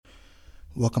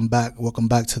Welcome back. Welcome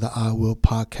back to the I Will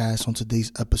podcast. On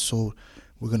today's episode,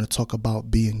 we're going to talk about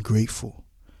being grateful.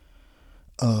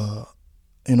 Uh,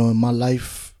 in my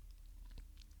life,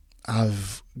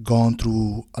 I've gone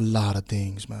through a lot of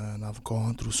things, man. I've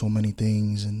gone through so many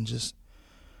things, and just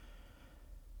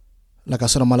like I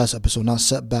said on my last episode, not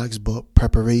setbacks, but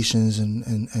preparations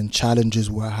and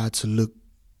challenges where I had to look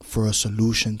for a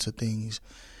solution to things.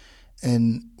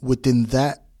 And within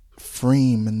that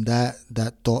frame and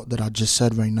that thought that I just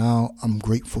said right now, I'm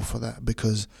grateful for that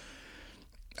because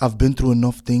I've been through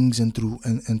enough things and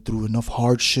through enough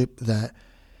hardship that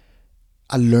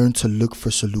I learned to look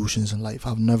for solutions in life.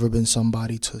 I've never been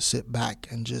somebody to sit back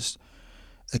and just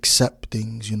accept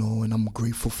things, and I'm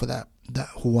grateful for that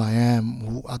who I am,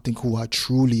 who I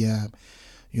truly am,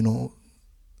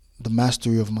 the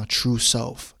mastery of my true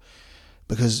self.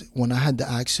 Because when I had the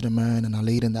accident, man, and I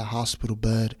laid in that hospital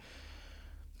bed,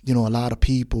 a lot of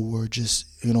people were just,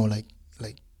 like,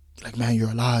 man, you're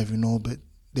alive, but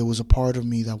there was a part of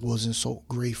me that wasn't so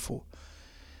grateful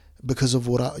because of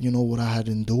what I had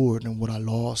endured and what I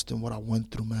lost and what I went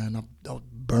through, man. I was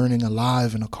burning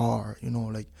alive in a car,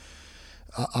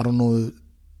 I don't know,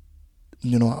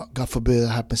 God forbid that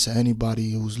happens to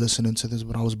anybody who's listening to this,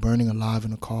 but I was burning alive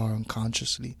in a car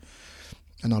unconsciously,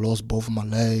 and I lost both of my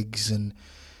legs, and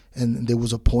there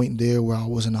was a point there where I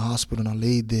was in the hospital and I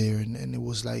laid there, and it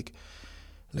was like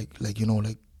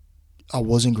I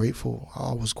wasn't grateful.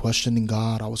 I was questioning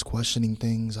God. I was questioning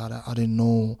things. I didn't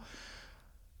know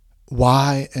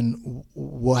why and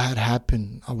what had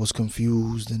happened. I was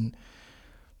confused,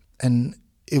 and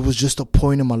it was just a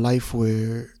point in my life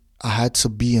where I had to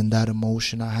be in that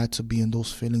emotion. I had to be in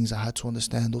those feelings. I had to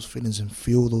understand those feelings and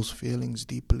feel those feelings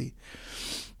deeply.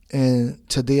 And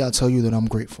today I tell you that I'm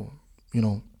grateful.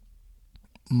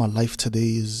 My life today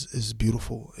is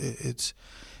beautiful. It's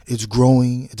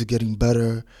growing. It's getting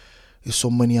better. There's so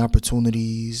many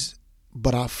opportunities.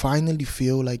 But I finally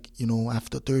feel like,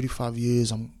 after 35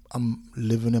 years, I'm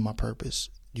living in my purpose,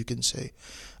 you can say.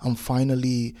 I'm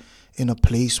finally in a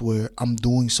place where I'm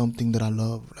doing something that I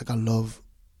love. Like, I love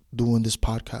doing this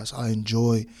podcast. I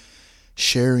enjoy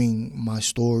sharing my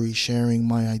story, sharing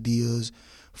my ideas.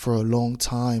 For a long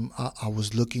time, I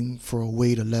was looking for a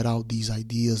way to let out these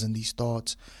ideas and these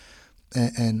thoughts,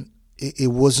 and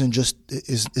it wasn't just.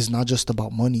 It's not just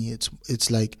about money. It's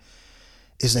like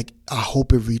I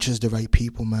hope it reaches the right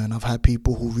people, man. I've had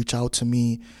people who reach out to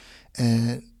me,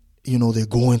 and they're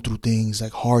going through things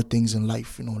like hard things in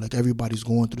life. Like everybody's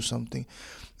going through something,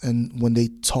 and when they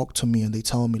talk to me and they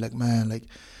tell me like, man, like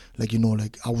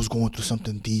I was going through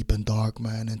something deep and dark,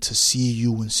 man, and to see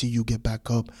you get back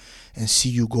up and see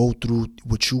you go through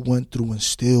what you went through and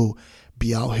still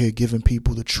be out here giving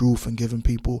people the truth and giving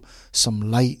people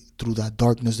some light through that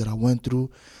darkness that I went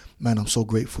through, man, I'm so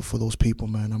grateful for those people,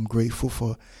 man. I'm grateful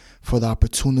for the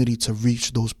opportunity to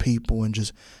reach those people and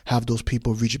just have those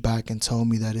people reach back and tell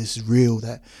me that it's real,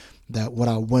 that what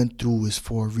I went through is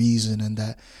for a reason, and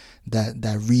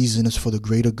that reason is for the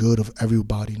greater good of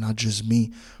everybody, not just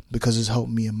me, because it's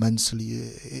helped me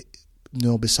immensely.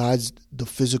 Besides the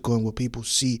physical and what people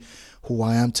see, who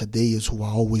I am today is who I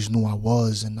always knew I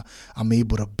was, and I'm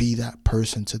able to be that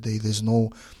person today. There's no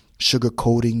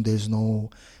sugarcoating. There's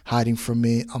no hiding from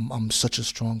it. I'm such a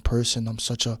strong person. I'm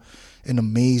such an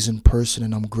amazing person,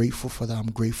 and I'm grateful for that.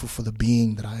 I'm grateful for the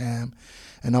being that I am.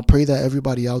 And I pray that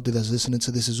everybody out there that's listening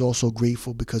to this is also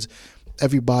grateful, because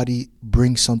everybody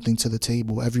brings something to the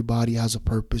table. Everybody has a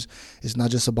purpose. It's not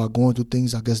just about going through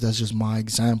things. I guess that's just my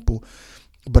example.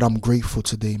 But I'm grateful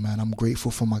today, man. I'm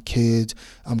grateful for my kids.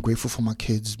 I'm grateful for my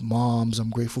kids' moms. I'm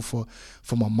grateful for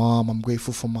my mom. I'm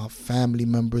grateful for my family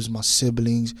members, my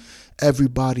siblings.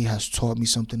 Everybody has taught me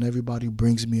something. Everybody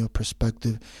brings me a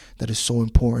perspective that is so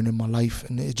important in my life,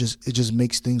 and it just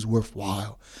makes things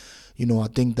worthwhile. I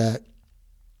think that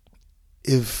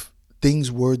if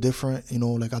things were different,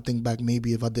 like I think back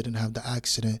maybe if I didn't have the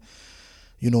accident,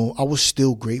 I was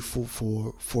still grateful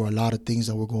for a lot of things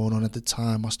that were going on at the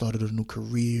time. I started a new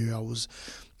career. I was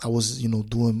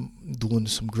doing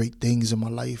some great things in my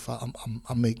life.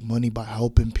 I make money by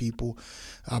helping people.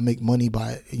 I make money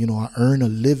by, I earn a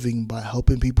living by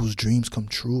helping people's dreams come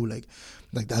true. Like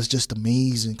that's just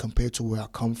amazing compared to where I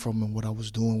come from and what I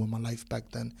was doing with my life back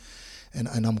then.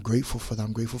 And I'm grateful for that.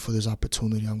 I'm grateful for this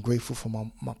opportunity. I'm grateful for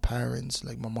my parents,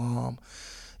 like my mom.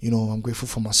 I'm grateful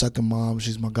for my second mom.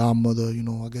 She's my godmother.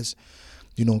 I guess,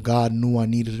 God knew I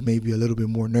needed maybe a little bit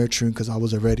more nurturing because I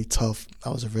was already tough. I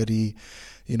was already,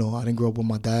 I didn't grow up with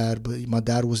my dad, but my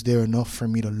dad was there enough for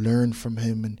me to learn from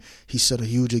him. And he set a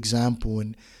huge example.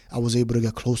 And I was able to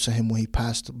get close to him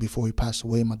before he passed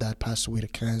away. My dad passed away to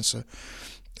cancer.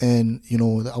 And,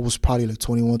 I was probably like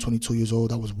 21, 22 years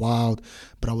old. I was wild,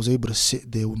 but I was able to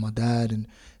sit there with my dad and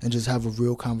just have a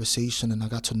real conversation. And I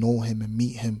got to know him and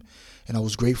meet him. And I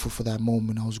was grateful for that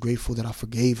moment. I was grateful that I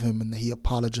forgave him and that he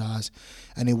apologized.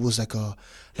 And it was like a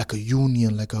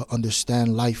union, like a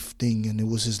understand life thing. And it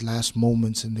was his last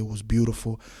moments, and it was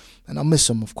beautiful. And I miss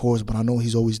him, of course, but I know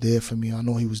he's always there for me. I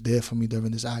know he was there for me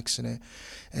during this accident.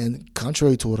 And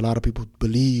contrary to what a lot of people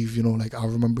believe, like I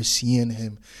remember seeing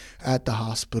him at the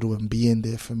hospital and being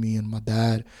there for me. And my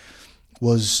dad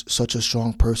was such a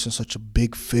strong person, such a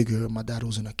big figure. My dad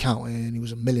was an accountant. He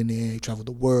was a millionaire. He traveled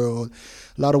the world.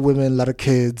 A lot of women, a lot of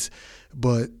kids.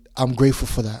 But I'm grateful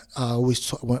for that.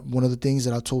 One of the things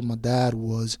that I told my dad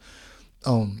was,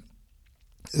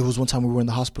 it was one time we were in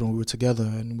the hospital and we were together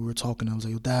and we were talking. I was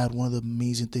like, yo, Dad, one of the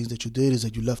amazing things that you did is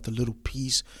that you left a little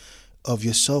piece of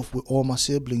yourself with all my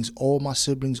siblings. All my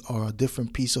siblings are a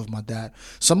different piece of my dad.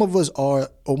 Some of us are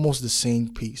almost the same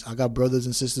piece. I got brothers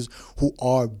and sisters who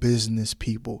are business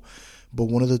people. But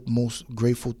one of the most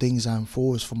grateful things I'm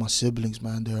for is for my siblings,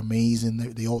 man. They're amazing.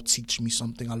 They all teach me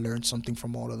something. I learned something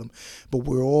from all of them. But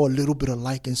we're all a little bit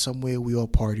alike in some way. We all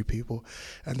party people.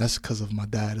 And that's because of my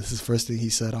dad. This is the first thing he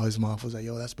said out his mouth was like,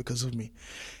 yo, that's because of me.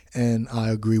 And I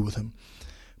agree with him.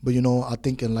 But, I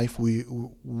think in life we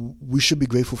should be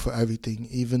grateful for everything,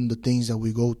 even the things that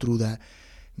we go through that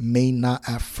may not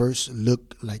at first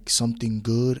look like something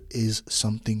good is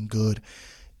something good.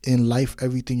 In life,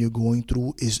 everything you're going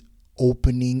through is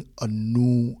opening a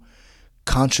new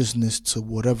consciousness to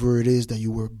whatever it is that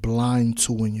you were blind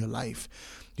to in your life.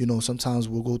 Sometimes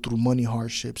we'll go through money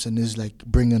hardships and it's like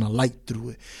bringing a light through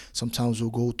it. Sometimes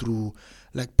we'll go through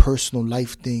like personal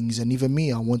life things. And even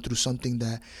me, I went through something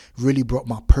that really brought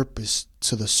my purpose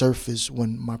to the surface,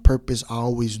 when my purpose I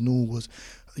always knew was,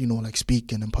 like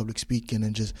speaking and public speaking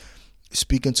and just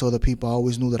speaking to other people. I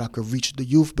always knew that I could reach the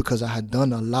youth because I had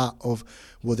done a lot of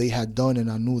what they had done,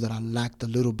 and I knew that I lacked a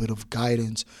little bit of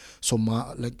guidance. So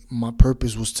my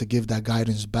purpose was to give that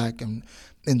guidance back, and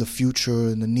in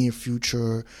the near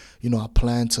future, I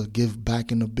plan to give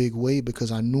back in a big way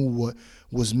because I knew what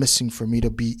was missing for me to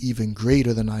be even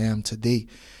greater than I am today.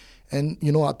 And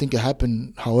I think it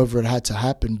happened however it had to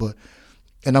happen,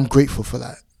 and I'm grateful for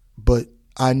that. But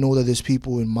I know that there's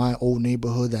people in my old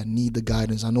neighborhood that need the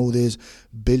guidance. I know there's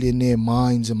billionaire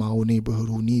minds in my old neighborhood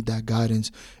who need that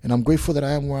guidance. And I'm grateful that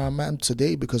I am where I'm at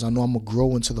today because I know I'm going to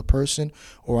grow into the person,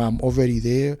 or I'm already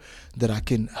there, that I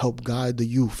can help guide the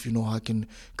youth. I can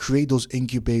create those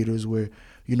incubators where,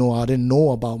 I didn't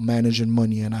know about managing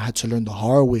money and I had to learn the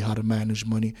hard way how to manage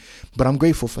money. But I'm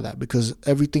grateful for that because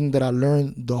everything that I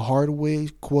learned the hard way,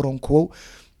 quote unquote,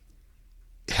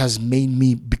 has made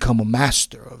me become a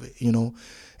master of it,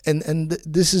 and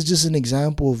this is just an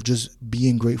example of just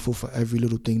being grateful for every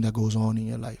little thing that goes on in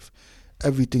your life,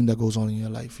 everything that goes on in your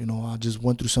life. I just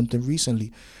went through something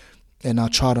recently and I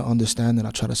try to understand it.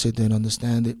 I try to sit there and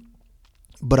understand it,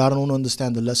 but I don't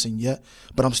understand the lesson yet,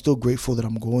 but I'm still grateful that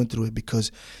I'm going through it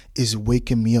because it's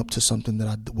waking me up to something that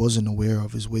I wasn't aware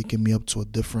of. It's waking me up to a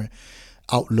different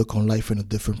outlook on life and a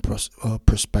different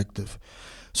perspective.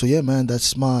 So yeah, man,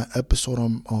 that's my episode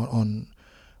on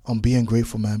being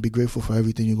grateful, man. Be grateful for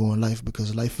everything you go in life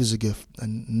because life is a gift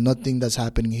and nothing that's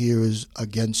happening here is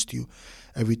against you.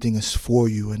 Everything is for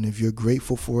you. And if you're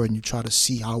grateful for it and you try to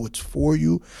see how it's for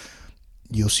you,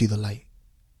 you'll see the light.